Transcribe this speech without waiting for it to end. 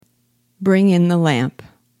Bring in the lamp.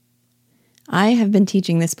 I have been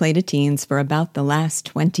teaching this play to teens for about the last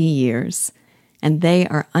 20 years, and they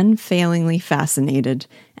are unfailingly fascinated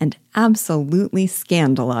and absolutely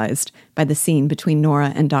scandalized by the scene between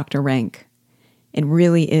Nora and Dr. Rank. It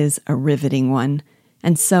really is a riveting one,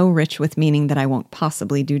 and so rich with meaning that I won't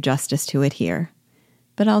possibly do justice to it here.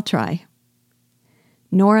 But I'll try.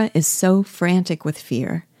 Nora is so frantic with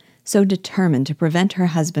fear, so determined to prevent her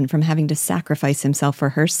husband from having to sacrifice himself for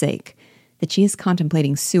her sake, that she is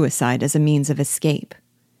contemplating suicide as a means of escape.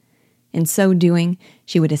 In so doing,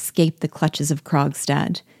 she would escape the clutches of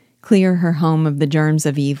Krogstad, clear her home of the germs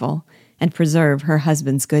of evil, and preserve her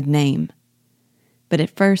husband's good name. But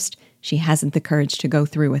at first, she hasn't the courage to go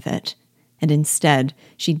through with it, and instead,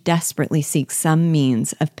 she desperately seeks some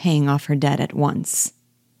means of paying off her debt at once.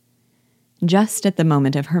 Just at the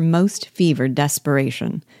moment of her most fevered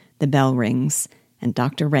desperation, the bell rings, and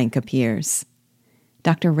Dr. Rank appears.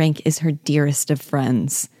 Dr. Rank is her dearest of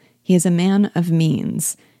friends. He is a man of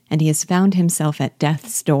means, and he has found himself at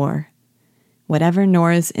death's door. Whatever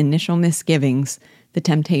Nora's initial misgivings, the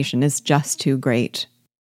temptation is just too great.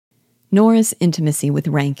 Nora's intimacy with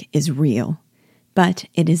Rank is real, but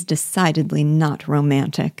it is decidedly not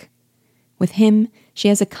romantic. With him, she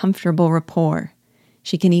has a comfortable rapport.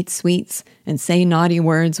 She can eat sweets and say naughty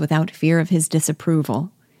words without fear of his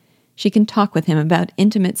disapproval. She can talk with him about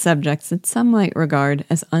intimate subjects that some might regard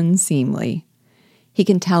as unseemly. He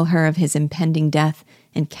can tell her of his impending death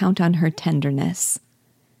and count on her tenderness.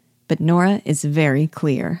 But Nora is very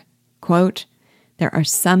clear. Quote, "There are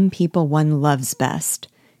some people one loves best,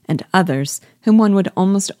 and others whom one would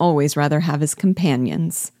almost always rather have as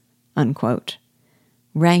companions." Unquote.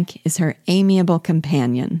 Rank is her amiable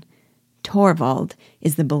companion. Torvald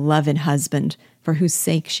is the beloved husband for whose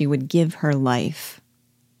sake she would give her life.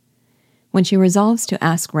 When she resolves to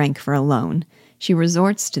ask Rank for a loan, she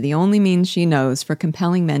resorts to the only means she knows for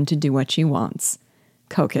compelling men to do what she wants: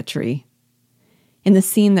 coquetry. In the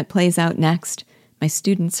scene that plays out next, my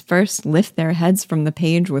students first lift their heads from the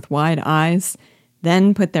page with wide eyes,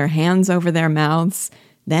 then put their hands over their mouths,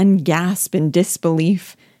 then gasp in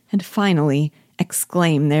disbelief, and finally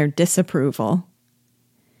exclaim their disapproval.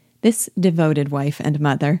 This devoted wife and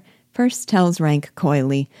mother first tells Rank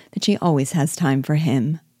coyly that she always has time for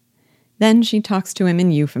him. Then she talks to him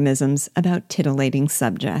in euphemisms about titillating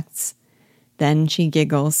subjects. Then she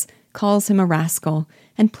giggles, calls him a rascal,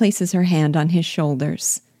 and places her hand on his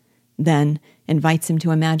shoulders. Then invites him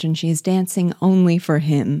to imagine she is dancing only for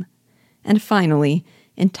him. And finally,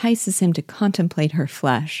 entices him to contemplate her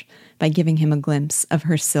flesh by giving him a glimpse of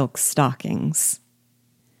her silk stockings.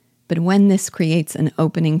 But when this creates an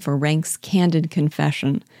opening for Rank's candid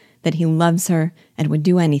confession that he loves her and would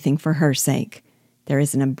do anything for her sake, there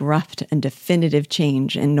is an abrupt and definitive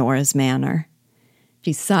change in Nora's manner.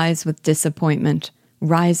 She sighs with disappointment,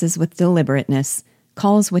 rises with deliberateness,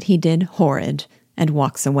 calls what he did horrid, and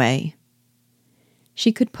walks away.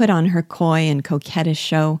 She could put on her coy and coquettish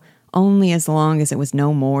show only as long as it was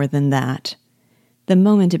no more than that. The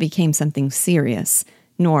moment it became something serious,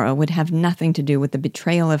 Nora would have nothing to do with the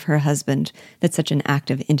betrayal of her husband that such an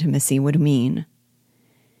act of intimacy would mean.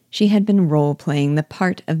 She had been role-playing the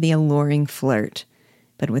part of the alluring flirt,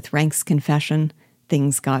 but with Rank's confession,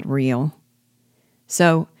 things got real.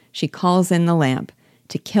 So she calls in the lamp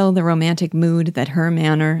to kill the romantic mood that her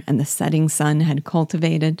manner and the setting sun had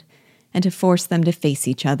cultivated, and to force them to face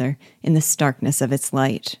each other in the starkness of its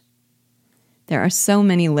light. There are so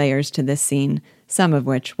many layers to this scene, some of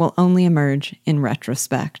which will only emerge in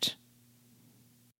retrospect.